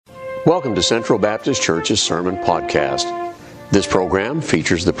Welcome to Central Baptist Church's Sermon Podcast. This program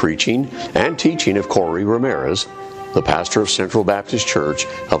features the preaching and teaching of Corey Ramirez, the pastor of Central Baptist Church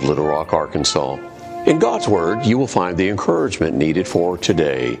of Little Rock, Arkansas. In God's Word, you will find the encouragement needed for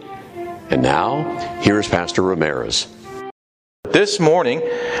today. And now, here is Pastor Ramirez. This morning,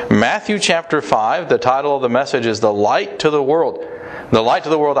 Matthew chapter 5, the title of the message is The Light to the World. The Light to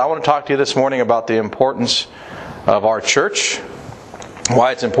the World. I want to talk to you this morning about the importance of our church,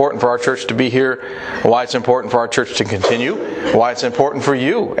 why it's important for our church to be here, why it's important for our church to continue, why it's important for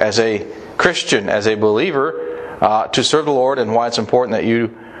you as a Christian, as a believer, to serve the Lord, and why it's important that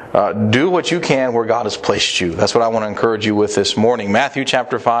you do what you can where God has placed you. That's what I want to encourage you with this morning. Matthew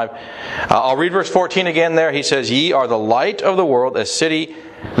chapter 5. I'll read verse 14 again there. He says, "Ye are the light of the world. A city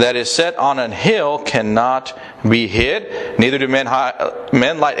that is set on an hill cannot be hid. Neither do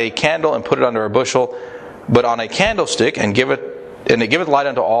men light a candle and put it under a bushel, but on a candlestick, and give it light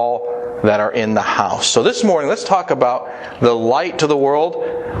unto all that are in the house." So this morning, let's talk about the light to the world.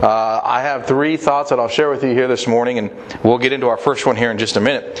 I have three thoughts that I'll share with you here this morning, and we'll get into our first one here in just a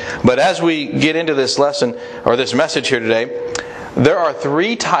minute. But as we get into this lesson, or this message here today, there are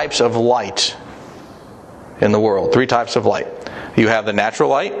three types of light in the world. Three types of light. You have the natural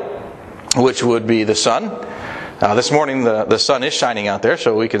light, which would be the sun. This morning the sun is shining out there,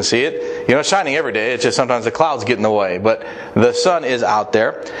 so we can see it. You know, it's shining every day. It's just sometimes the clouds get in the way. But the sun is out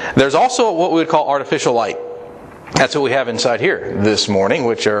there. There's also what we would call artificial light. That's what we have inside here this morning,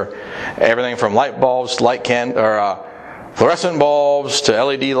 which are everything from light bulbs, fluorescent bulbs to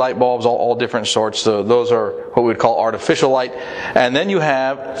LED light bulbs, all different sorts. So those are what we would call artificial light. And then you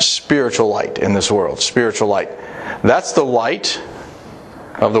have spiritual light in this world. Spiritual light. That's the light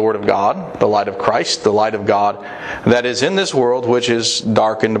of the Word of God, the light of Christ, the light of God that is in this world, which is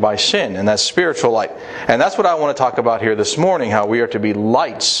darkened by sin, and that's spiritual light. And that's what I want to talk about here this morning, how we are to be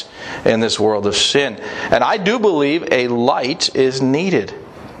lights in this world of sin. And I do believe a light is needed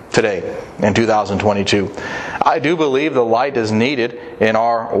today in 2022. I do believe the light is needed in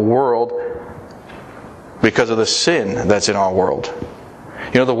our world because of the sin that's in our world.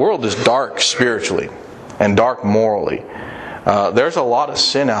 You know, the world is dark spiritually and dark morally. There's a lot of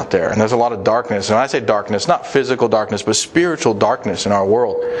sin out there, and there's a lot of darkness. And when I say darkness, not physical darkness, but spiritual darkness in our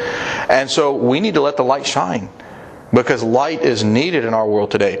world. And so we need to let the light shine, because light is needed in our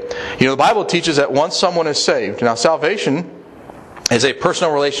world today. You know, the Bible teaches that once someone is saved, now salvation is a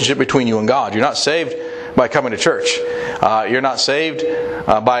personal relationship between you and God. You're not saved by coming to church. You're not saved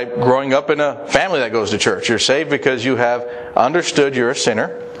by growing up in a family that goes to church. You're saved because you have understood you're a sinner,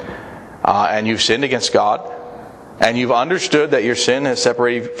 and you've sinned against God. And you've understood that your sin has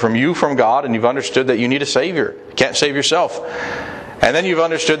separated you from God, and you've understood that you need a Savior. You can't save yourself. And then you've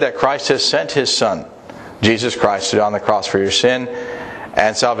understood that Christ has sent His Son, Jesus Christ, to die on the cross for your sin.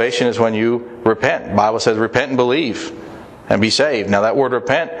 And salvation is when you repent. The Bible says repent and believe and be saved. Now that word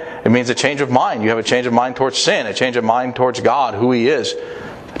repent, it means a change of mind. You have a change of mind towards sin, a change of mind towards God, who He is.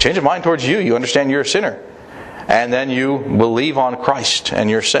 A change of mind towards you. You understand you're a sinner. And then you believe on Christ and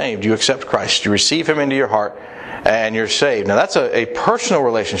you're saved. You accept Christ. You receive Him into your heart, and you're saved. Now that's a personal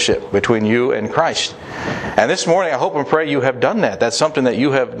relationship between you and Christ. And this morning I hope and pray you have done that. That's something that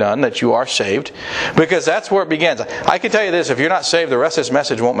you have done, that you are saved, because that's where it begins. I can tell you this, if you're not saved, the rest of this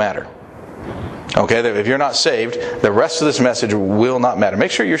message won't matter. Okay, if you're not saved, the rest of this message will not matter.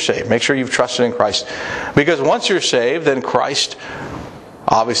 Make sure you're saved. Make sure you've trusted in Christ. Because once you're saved, then Christ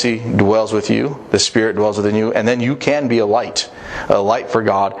obviously dwells with you. The Spirit dwells within you. And then you can be a light for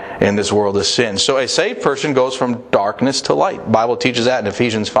God in this world of sin. So a saved person goes from darkness to light. The Bible teaches that in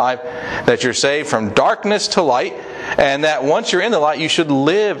Ephesians 5, that you're saved from darkness to light, and that once you're in the light, you should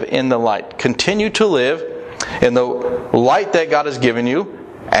live in the light. Continue to live in the light that God has given you,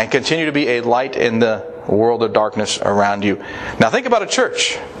 and continue to be a light in the world of darkness around you. Now think about a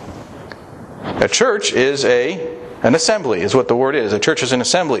church. A church is an assembly, is what the word is. A church is an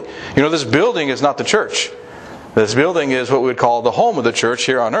assembly. You know, this building is not the church. This building is what we would call the home of the church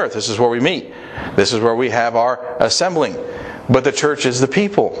here on earth. This is where we meet. This is where we have our assembling. But the church is the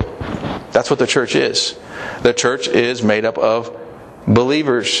people. That's what the church is. The church is made up of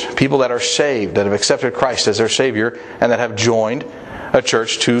believers, people that are saved, that have accepted Christ as their Savior, and that have joined a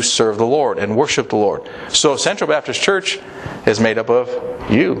church to serve the Lord and worship the Lord. So Central Baptist Church is made up of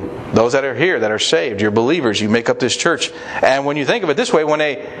you. Those that are here, that are saved, you're believers, you make up this church. And when you think of it this way, when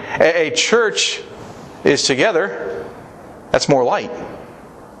a church is together, that's more light.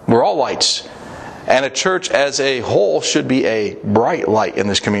 We're all lights. And a church as a whole should be a bright light in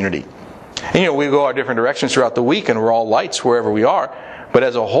this community. And you know, we go our different directions throughout the week, and we're all lights wherever we are. But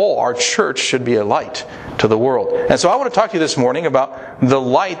as a whole, our church should be a light to the world. And so I want to talk to you this morning about the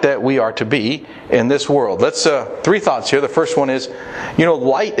light that we are to be in this world. Let's three thoughts here. The first one is,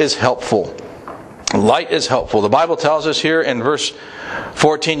 light is helpful. Light is helpful. The Bible tells us here in verse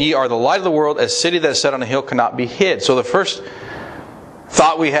 14, "Ye are the light of the world, a city that is set on a hill cannot be hid." So the first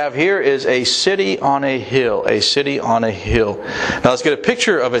thought we have here is a city on a hill. A city on a hill. Now let's get a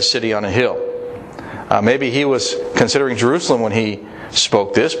picture of a city on a hill. Maybe he was considering Jerusalem when he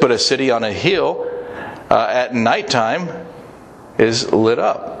spoke this, but a city on a hill at nighttime is lit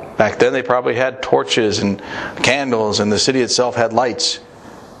up. Back then they probably had torches and candles, and the city itself had lights.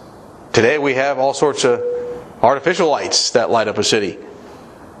 Today we have all sorts of artificial lights that light up a city.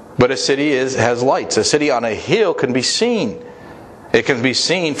 But a city has lights. A city on a hill can be seen. It can be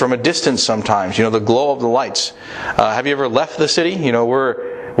seen from a distance sometimes, the glow of the lights. Have you ever left the city?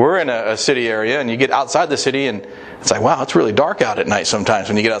 We're in a city area, and you get outside the city, and it's like, wow, it's really dark out at night sometimes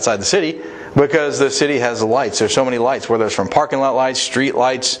when you get outside the city, because the city has lights. There's so many lights, whether it's from parking lot lights, street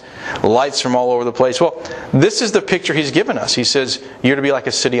lights, lights from all over the place. Well, this is the picture he's given us. He says, you're to be like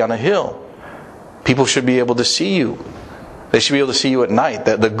a city on a hill. People should be able to see you. They should be able to see you at night.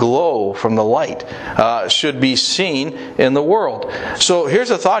 That the glow from the light should be seen in the world. So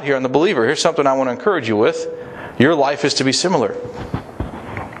here's a thought here on the believer. Here's something I want to encourage you with. Your life is to be similar.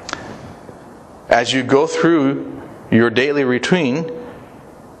 As you go through your daily routine,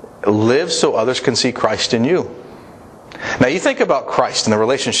 live so others can see Christ in you. Now you think about Christ and the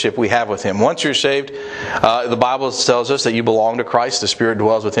relationship we have with Him. Once you're saved, the Bible tells us that you belong to Christ. The Spirit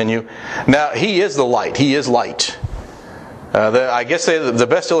dwells within you. Now He is the light. He is light. I guess the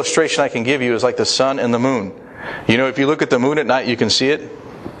best illustration I can give you is like the sun and the moon. If you look at the moon at night, you can see it.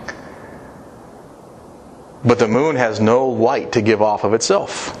 But the moon has no light to give off of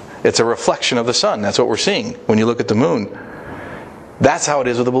itself. It's a reflection of the sun. That's what we're seeing when you look at the moon. That's how it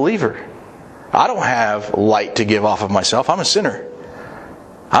is with a believer. I don't have light to give off of myself. I'm a sinner.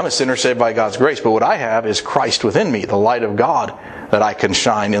 I'm a sinner saved by God's grace. But what I have is Christ within me, the light of God that I can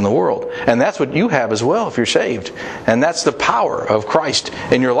shine in the world. And that's what you have as well if you're saved. And that's the power of Christ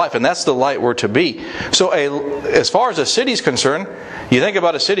in your life. And that's the light we're to be. So as far as a city is concerned, you think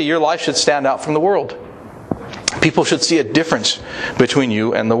about a city, your life should stand out from the world. People should see a difference between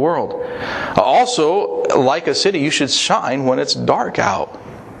you and the world. Also, like a city, you should shine when it's dark out.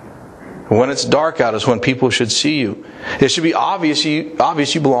 When it's dark out is when people should see you. It should be obvious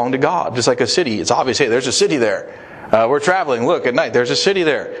you belong to God. Just like a city, it's obvious, hey, there's a city there. We're traveling, look, at night, there's a city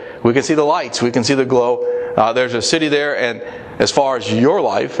there. We can see the lights, we can see the glow. There's a city there, and as far as your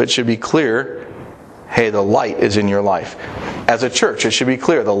life, it should be clear, hey, the light is in your life. As a church, it should be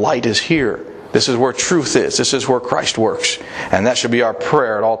clear, the light is here. This is where truth is. This is where Christ works. And that should be our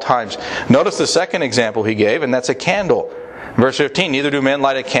prayer at all times. Notice the second example he gave, and that's a candle. Verse 15, neither do men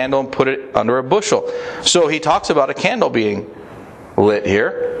light a candle and put it under a bushel. So he talks about a candle being lit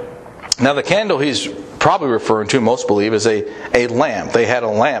here. Now the candle he's probably referring to, most believe, is a lamp. They had a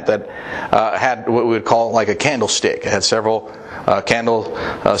lamp that had what we would call like a candlestick. It had several candle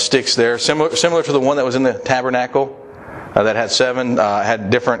sticks there, similar to the one that was in the tabernacle that had seven, had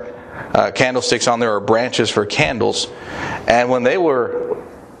different candlesticks on there, or branches for candles. And when they were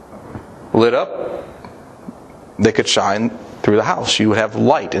lit up, they could shine through the house. You would have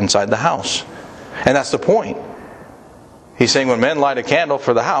light inside the house. And that's the point. He's saying when men light a candle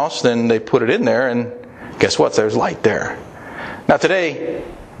for the house, then they put it in there, and guess what? There's light there. Now today,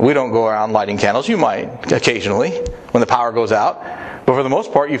 we don't go around lighting candles. You might occasionally when the power goes out. But for the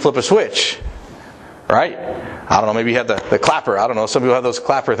most part, you flip a switch. Right? I don't know, maybe you have the clapper. I don't know, some people have those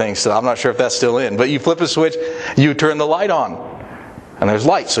clapper things still. I'm not sure if that's still in. But you flip a switch, you turn the light on. And there's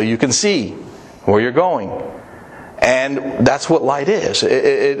light, so you can see where you're going. And that's what light is.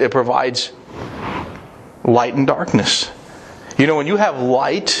 It provides light and darkness. When you have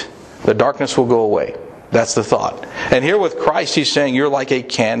light, the darkness will go away. That's the thought. And here with Christ, he's saying you're like a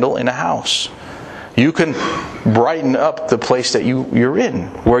candle in a house. You can brighten up the place that you're in,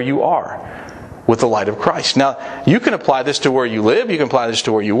 where you are, with the light of Christ. Now, you can apply this to where you live. You can apply this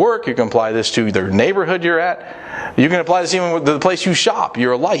to where you work. You can apply this to the neighborhood you're at. You can apply this even with the place you shop.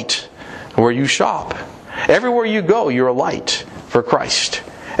 You're a light where you shop. Everywhere you go, you're a light for Christ.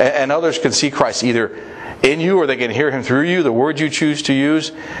 And others can see Christ either in you, or they can hear Him through you, the words you choose to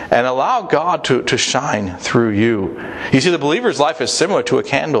use, and allow God to shine through you. You see, the believer's life is similar to a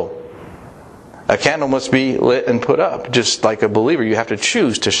candle. A candle must be lit and put up. Just like a believer, you have to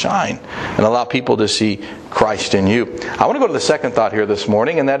choose to shine and allow people to see Christ in you. I want to go to the second thought here this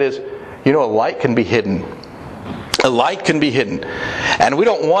morning, and that is, a light can be hidden. A light can be hidden. And we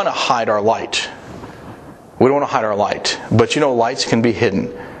don't want to hide our light. We don't want to hide our light. But lights can be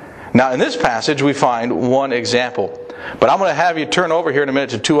hidden. Now, in this passage, we find one example. But I'm going to have you turn over here in a minute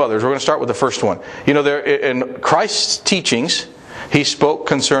to two others. We're going to start with the first one. You know, there in Christ's teachings, He spoke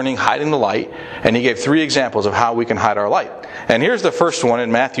concerning hiding the light, and He gave three examples of how we can hide our light. And here's the first one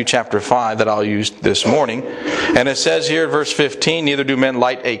in Matthew chapter 5 that I'll use this morning. And it says here in verse 15, neither do men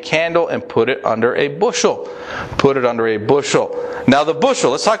light a candle and put it under a bushel. Put it under a bushel. Now the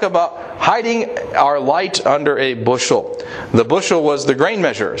bushel, let's talk about hiding our light under a bushel. The bushel was the grain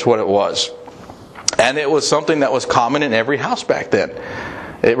measure, is what it was. And it was something that was common in every house back then.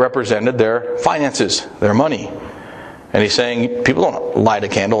 It represented their finances, their money. And He's saying, people don't light a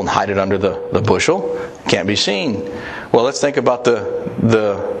candle and hide it under the bushel. It can't be seen. Well, let's think about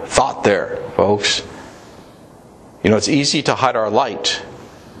the thought there, folks. You know, it's easy to hide our light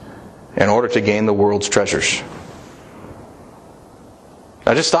in order to gain the world's treasures.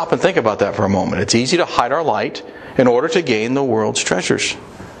 Now just stop and think about that for a moment. It's easy to hide our light in order to gain the world's treasures.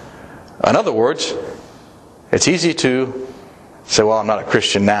 In other words, it's easy to say, well, I'm not a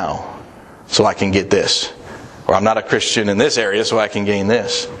Christian now, so I can get this. Or I'm not a Christian in this area, so I can gain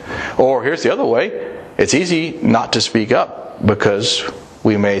this. Or here's the other way. It's easy not to speak up because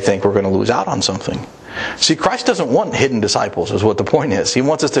we may think we're going to lose out on something. See, Christ doesn't want hidden disciples, is what the point is. He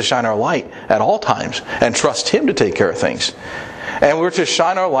wants us to shine our light at all times and trust Him to take care of things. And we're to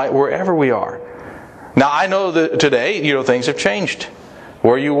shine our light wherever we are. Now, I know that today, you know, things have changed.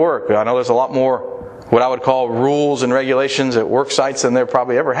 Where you work, I know there's a lot more what I would call rules and regulations at work sites than there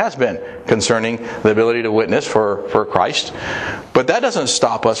probably ever has been concerning the ability to witness for Christ. But that doesn't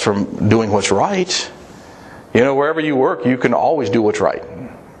stop us from doing what's right. You know, wherever you work, you can always do what's right.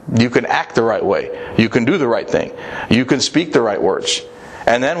 You can act the right way. You can do the right thing. You can speak the right words.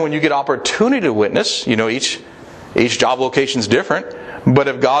 And then when you get opportunity to witness, you know, each job location's different. But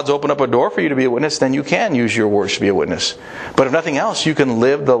if God's opened up a door for you to be a witness, then you can use your words to be a witness. But if nothing else, you can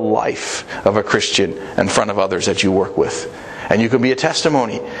live the life of a Christian in front of others that you work with. And you can be a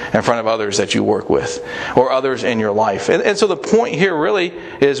testimony in front of others that you work with, or others in your life. And so the point here really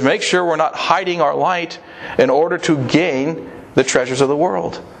is make sure we're not hiding our light in order to gain the treasures of the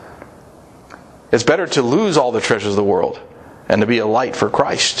world. It's better to lose all the treasures of the world and to be a light for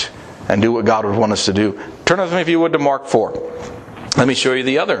Christ and do what God would want us to do. Turn with me, if you would, to Mark 4. Let me show you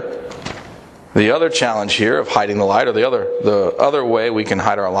the other challenge here of hiding the light, or the other way we can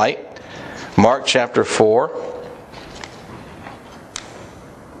hide our light. Mark chapter 4.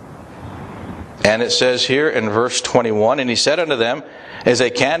 And it says here in verse 21, and He said unto them, is a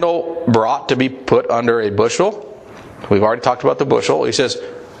candle brought to be put under a bushel? We've already talked about the bushel. He says,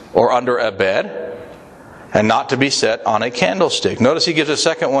 or under a bed, and not to be set on a candlestick. Notice He gives a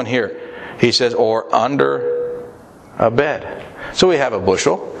second one here. He says, or under a bed. So we have a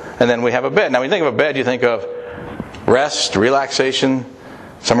bushel, and then we have a bed. Now when you think of a bed, you think of rest, relaxation,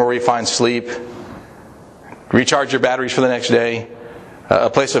 somewhere where you find sleep, recharge your batteries for the next day, a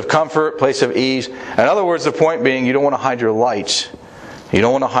place of comfort, place of ease. In other words, the point being, you don't want to hide your light. You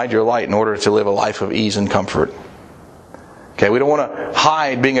don't want to hide your light in order to live a life of ease and comfort. Okay, we don't want to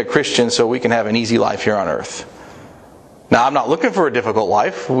hide being a Christian so we can have an easy life here on earth. Now, I'm not looking for a difficult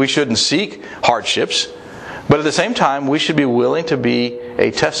life. We shouldn't seek hardships. But at the same time, we should be willing to be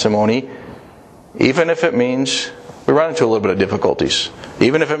a testimony, even if it means we run into a little bit of difficulties.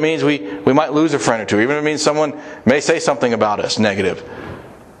 Even if it means we might lose a friend or two. Even if it means someone may say something about us negative.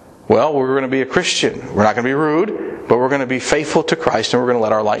 Well, we're going to be a Christian. We're not going to be rude, but we're going to be faithful to Christ, and we're going to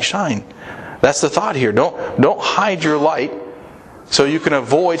let our light shine. That's the thought here. Don't hide your light so you can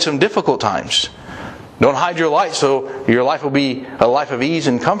avoid some difficult times. Don't hide your light so your life will be a life of ease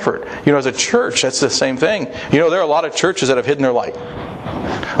and comfort. You know, as a church, that's the same thing. You know, there are a lot of churches that have hidden their light.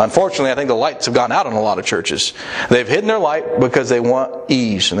 Unfortunately, I think the lights have gone out in a lot of churches. They've hidden their light because they want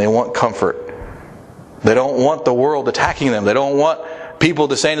ease and they want comfort. They don't want the world attacking them. They don't want people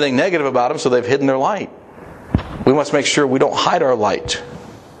to say anything negative about them, so they've hidden their light. We must make sure we don't hide our light.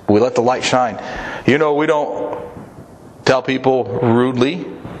 We let the light shine. You know, we don't tell people rudely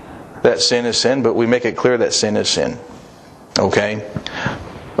that sin is sin, but we make it clear that sin is sin. Okay?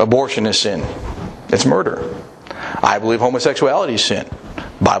 Abortion is sin. It's murder. I believe homosexuality is sin.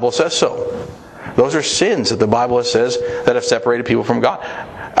 The Bible says so. Those are sins that the Bible says that have separated people from God.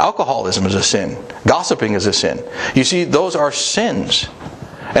 Alcoholism is a sin. Gossiping is a sin. You see, those are sins.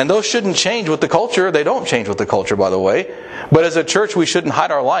 And those shouldn't change with the culture. They don't change with the culture, by the way. But as a church, we shouldn't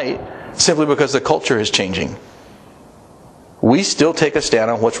hide our light simply because the culture is changing. We still take a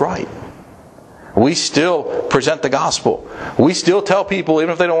stand on what's right. We still present the gospel. We still tell people,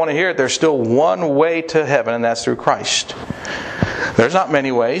 even if they don't want to hear it, there's still one way to heaven, and that's through Christ. There's not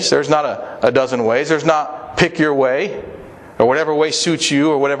many ways. There's not a dozen ways. There's not pick your way. or whatever way suits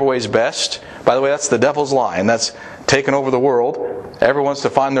you, or whatever way is best. By the way, that's the devil's lie, and that's taken over the world. Everyone wants to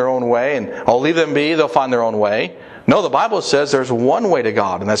find their own way, and I'll leave them be, they'll find their own way. No, the Bible says there's one way to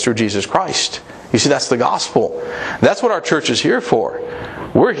God, and that's through Jesus Christ. You see, that's the gospel. That's what our church is here for.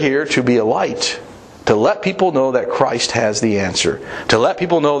 We're here to be a light, to let people know that Christ has the answer, to let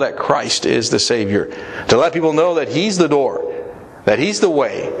people know that Christ is the Savior, to let people know that He's the door, that He's the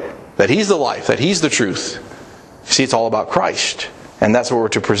way, that He's the life, that He's the truth. See, it's all about Christ, and that's what we're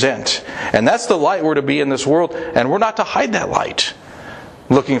to present. And that's the light we're to be in this world, and we're not to hide that light,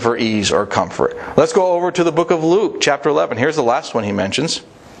 looking for ease or comfort. Let's go over to the book of Luke, chapter 11. Here's the last one he mentions.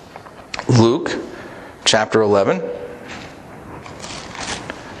 Luke, chapter 11.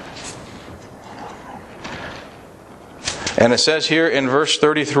 And it says here in verse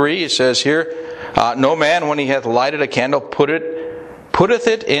 33, it says here, no man, when he hath lighted a candle, putteth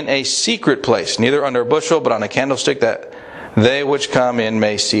it in a secret place, neither under a bushel, but on a candlestick, that they which come in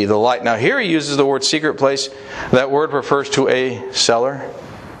may see the light. Now here he uses the word secret place. That word refers to a cellar.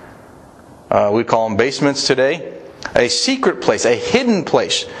 We call them basements today. A secret place, a hidden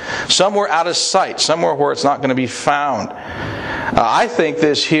place, somewhere out of sight, somewhere where it's not going to be found. I think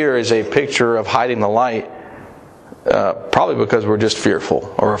this here is a picture of hiding the light, probably because we're just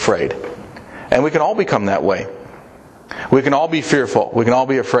fearful or afraid. And we can all become that way. We can all be fearful. We can all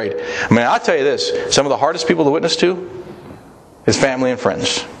be afraid. I mean, I'll tell you this, some of the hardest people to witness to is family and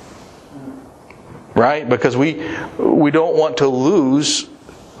friends. Right? Because we don't want to lose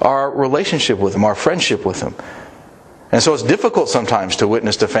our relationship with them, our friendship with them. And so it's difficult sometimes to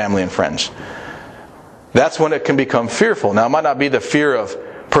witness to family and friends. That's when it can become fearful. Now, it might not be the fear of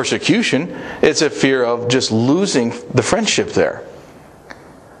persecution. It's a fear of just losing the friendship there.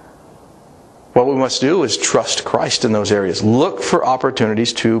 What we must do is trust Christ in those areas. Look for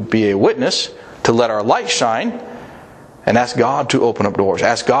opportunities to be a witness, to let our light shine, and ask God to open up doors.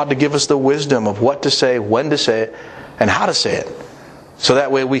 Ask God to give us the wisdom of what to say, when to say it, and how to say it. So that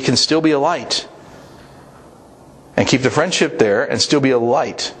way we can still be a light. And keep the friendship there and still be a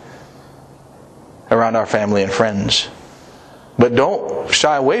light around our family and friends. But don't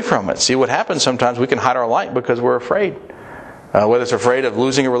shy away from it. See, what happens sometimes, we can hide our light because we're afraid. Whether it's afraid of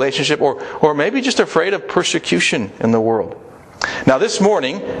losing a relationship or maybe just afraid of persecution in the world. Now this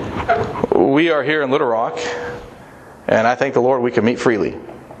morning, we are here in Little Rock, and I thank the Lord we can meet freely.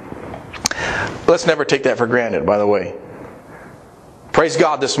 Let's never take that for granted, by the way. Praise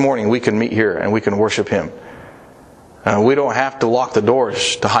God this morning we can meet here and we can worship Him. We don't have to lock the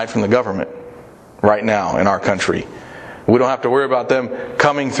doors to hide from the government right now in our country. We don't have to worry about them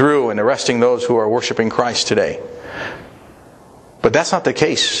coming through and arresting those who are worshiping Christ today. But that's not the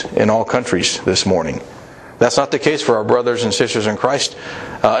case in all countries this morning. That's not the case for our brothers and sisters in Christ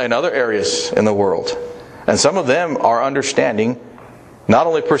in other areas in the world. And some of them are understanding not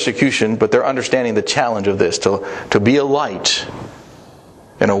only persecution, but they're understanding the challenge of this, to be a light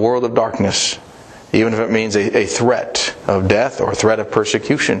in a world of darkness, even if it means a threat of death or a threat of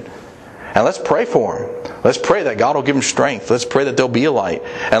persecution. And let's pray for them. Let's pray that God will give them strength. Let's pray that they'll be a light.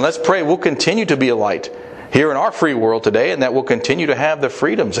 And let's pray we'll continue to be a light here in our free world today, and that we'll continue to have the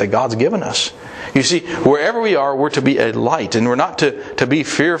freedoms that God's given us. You see, wherever we are, we're to be a light, and we're not to be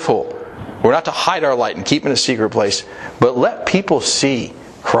fearful. We're not to hide our light and keep it in a secret place, but let people see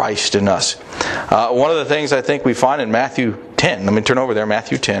Christ in us. One of the things I think we find in Matthew 10, let me turn over there,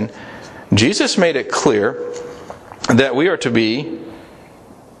 Matthew 10, Jesus made it clear that we are to be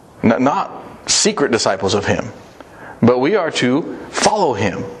not secret disciples of Him, but we are to follow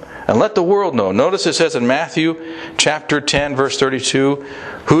Him and let the world know. Notice it says in Matthew chapter 10, verse 32,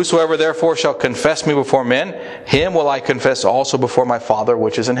 whosoever therefore shall confess me before men, him will I confess also before my Father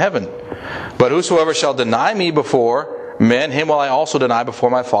which is in heaven. But whosoever shall deny me before men, him will I also deny before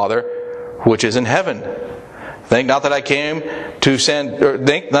my Father which is in heaven. Think not that I came to send, or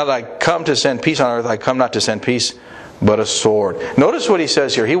think not that I come to send peace on earth. I come not to send peace, but a sword. Notice what he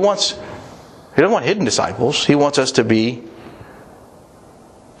says here. He doesn't want hidden disciples. He wants us to be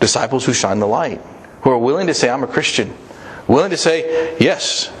disciples who shine the light, who are willing to say, I'm a Christian. Willing to say,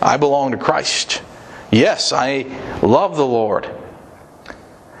 yes, I belong to Christ. Yes, I love the Lord.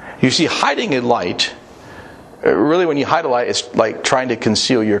 You see, hiding a light, really when you hide a light, it's like trying to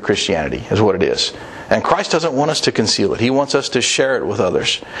conceal your Christianity, is what it is. And Christ doesn't want us to conceal it. He wants us to share it with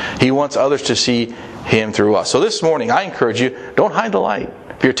others. He wants others to see Him through us. So this morning, I encourage you, don't hide the light.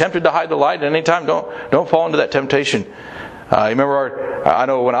 If you're tempted to hide the light at any time, don't fall into that temptation. I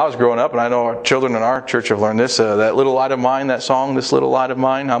know when I was growing up, and I know our children in our church have learned this, that little light of mine, that song, this little light of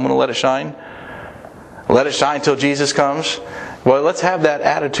mine, I'm going to let it shine. Let it shine till Jesus comes. Well, let's have that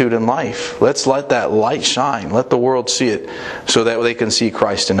attitude in life. Let's let that light shine. Let the world see it so that they can see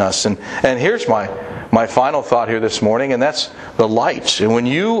Christ in us. And here's my final thought here this morning, and that's the light. And when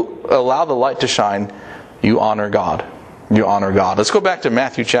you allow the light to shine, you honor God. You honor God. Let's go back to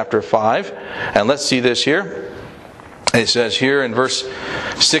Matthew chapter 5, and let's see this here. It says here in verse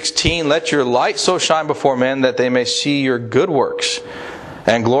 16, "Let your light so shine before men that they may see your good works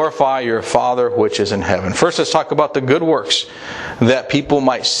and glorify your Father which is in heaven." First, let's talk about the good works that people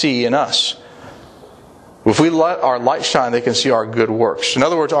might see in us. If we let our light shine, they can see our good works. In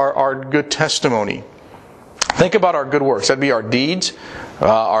other words, our good testimony. Think about our good works. That'd be our deeds,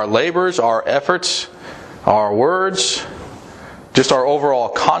 our labors, our efforts, our words, just our overall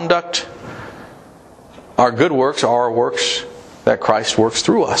conduct. Our good works are works that Christ works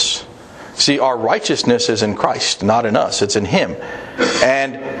through us. See, our righteousness is in Christ, not in us. It's in Him.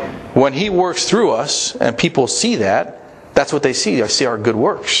 And when He works through us, and people see that, that's what they see. They see our good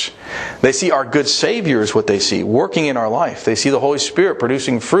works. They see our good Savior is what they see, working in our life. They see the Holy Spirit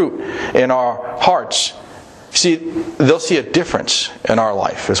producing fruit in our hearts. See, they'll see a difference in our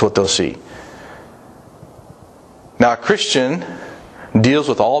life, is what they'll see. Now, a Christian deals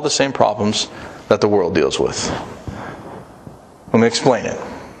with all the same problems that the world deals with. Let me explain it.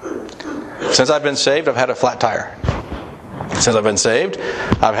 Since I've been saved, I've had a flat tire. Since I've been saved,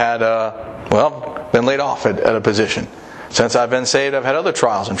 I've had, been laid off at a position. Since I've been saved, I've had other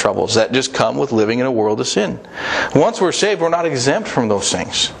trials and troubles that just come with living in a world of sin. Once we're saved, we're not exempt from those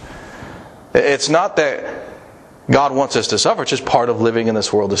things. It's not that God wants us to suffer, it's just part of living in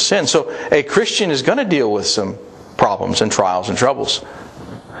this world of sin. So a Christian is going to deal with some problems and trials and troubles.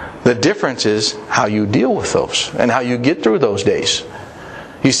 The difference is how you deal with those and how you get through those days.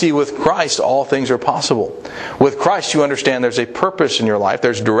 You see, with Christ, all things are possible. With Christ, you understand there's a purpose in your life.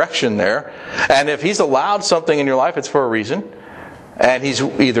 There's direction there. And if He's allowed something in your life, it's for a reason. And He's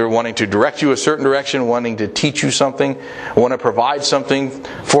either wanting to direct you a certain direction, wanting to teach you something, want to provide something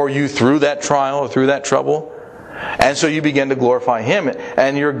for you through that trial or through that trouble. And so you begin to glorify Him,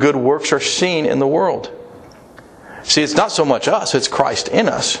 and your good works are seen in the world. See, it's not so much us, it's Christ in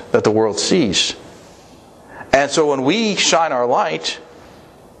us that the world sees. And so when we shine our light,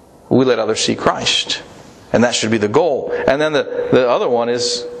 we let others see Christ. And that should be the goal. And then the other one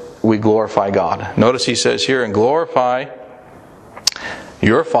is we glorify God. Notice he says here, "And glorify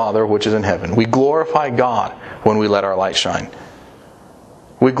your Father which is in heaven." We glorify God when we let our light shine.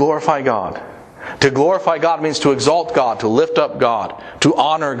 We glorify God. To glorify God means to exalt God, to lift up God, to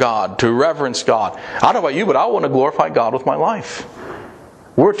honor God, to reverence God. I don't know about you, but I want to glorify God with my life.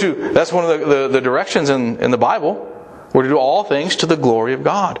 That's one of the directions in the Bible. We're to do all things to the glory of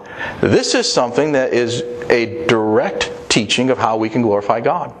God. This is something that is a direct teaching of how we can glorify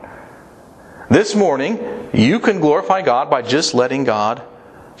God. This morning, you can glorify God by just letting God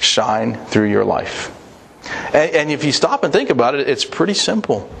shine through your life. And if you stop and think about it, it's pretty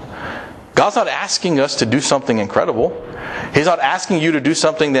simple. God's not asking us to do something incredible. He's not asking you to do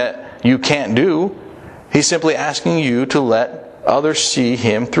something that you can't do. He's simply asking you to let others see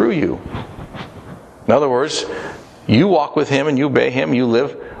Him through you. In other words, you walk with Him and you obey Him, you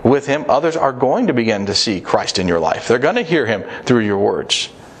live with Him, others are going to begin to see Christ in your life. They're going to hear Him through your words.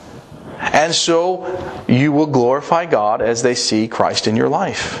 And so you will glorify God as they see Christ in your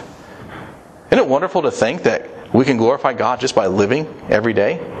life. Isn't it wonderful to think that we can glorify God just by living every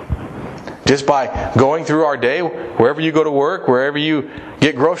day? Just by going through our day, wherever you go to work, wherever you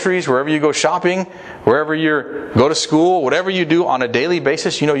get groceries, wherever you go shopping, wherever you go to school, whatever you do on a daily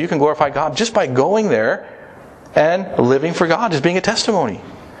basis, you can glorify God just by going there and living for God, just being a testimony.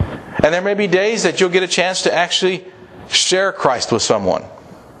 And there may be days that you'll get a chance to actually share Christ with someone.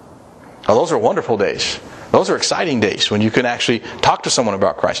 Now, those are wonderful days. Those are exciting days when you can actually talk to someone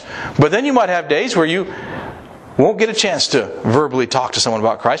about Christ. But then you might have days where you won't get a chance to verbally talk to someone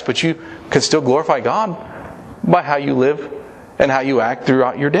about Christ, but you can still glorify God by how you live and how you act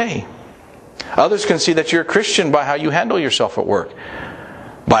throughout your day. Others can see that you're a Christian by how you handle yourself at work,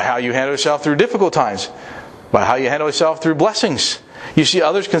 by how you handle yourself through difficult times, by how you handle yourself through blessings. You see,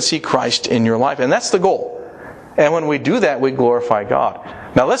 others can see Christ in your life, and that's the goal. And when we do that, we glorify God.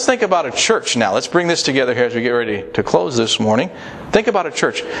 Now let's think about a church now. Let's bring this together here as we get ready to close this morning. Think about a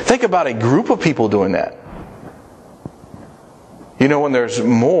church. Think about a group of people doing that. When there's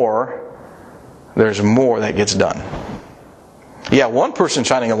more that gets done. Yeah, one person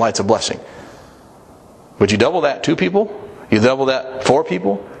shining a light's a blessing. But you double that, 2 people? You double that, 4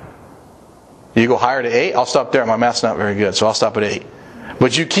 people? You go higher to 8? I'll stop there. My math's not very good, so I'll stop at 8.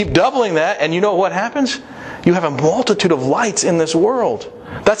 But you keep doubling that, and you know what happens? You have a multitude of lights in this world.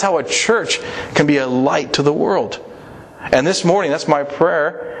 That's how a church can be a light to the world. And this morning, that's my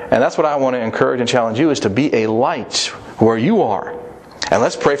prayer, and that's what I want to encourage and challenge you, is to be a light where you are. And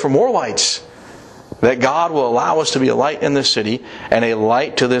let's pray for more lights, that God will allow us to be a light in this city and a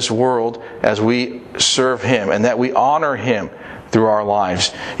light to this world as we serve Him, and that we honor Him through our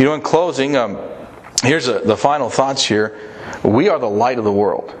lives. You know, in closing, here's the final thoughts here. We are the light of the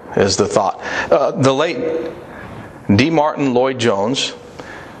world, is the thought. The late D. Martin Lloyd-Jones,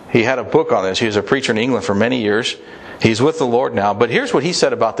 he had a book on this. He was a preacher in England for many years. He's with the Lord now. But here's what he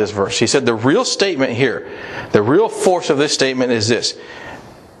said about this verse. He said the real statement here, the real force of this statement is this: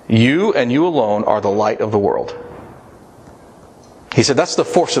 you and you alone are the light of the world. He said that's the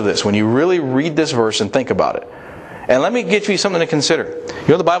force of this when you really read this verse and think about it. And let me get you something to consider. You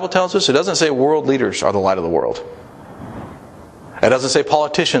know what the Bible tells us? It doesn't say world leaders are the light of the world. It doesn't say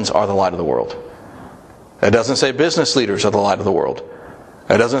politicians are the light of the world. It doesn't say business leaders are the light of the world.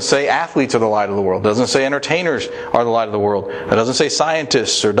 It doesn't say athletes are the light of the world. It doesn't say entertainers are the light of the world. It doesn't say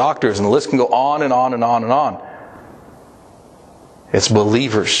scientists or doctors, and the list can go on and on and on and on. It's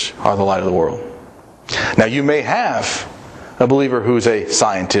believers are the light of the world. Now you may have a believer who's a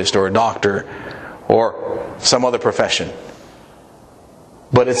scientist or a doctor or some other profession.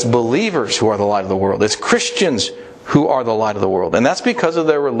 But it's believers who are the light of the world. It's Christians who are the light of the world. And that's because of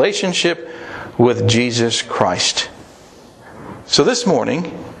their relationship with Jesus Christ. So this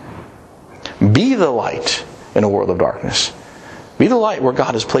morning, be the light in a world of darkness. Be the light where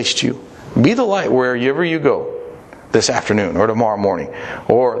God has placed you. Be the light wherever you go this afternoon or tomorrow morning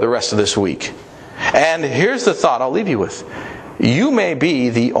or the rest of this week. And here's the thought I'll leave you with. You may be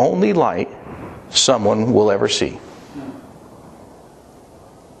the only light someone will ever see.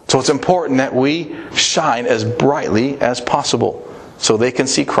 So it's important that we shine as brightly as possible so they can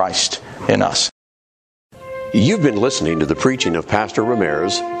see Christ in us. You've been listening to the preaching of Pastor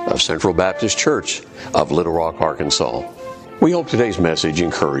Ramirez of Central Baptist Church of Little Rock, Arkansas. We hope today's message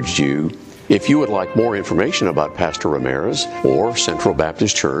encouraged you. If you would like more information about Pastor Ramirez or Central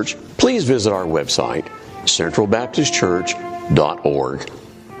Baptist Church, please visit our website, centralbaptistchurch.org.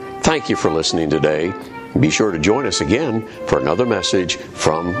 Thank you for listening today. Be sure to join us again for another message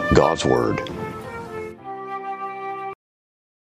from God's Word.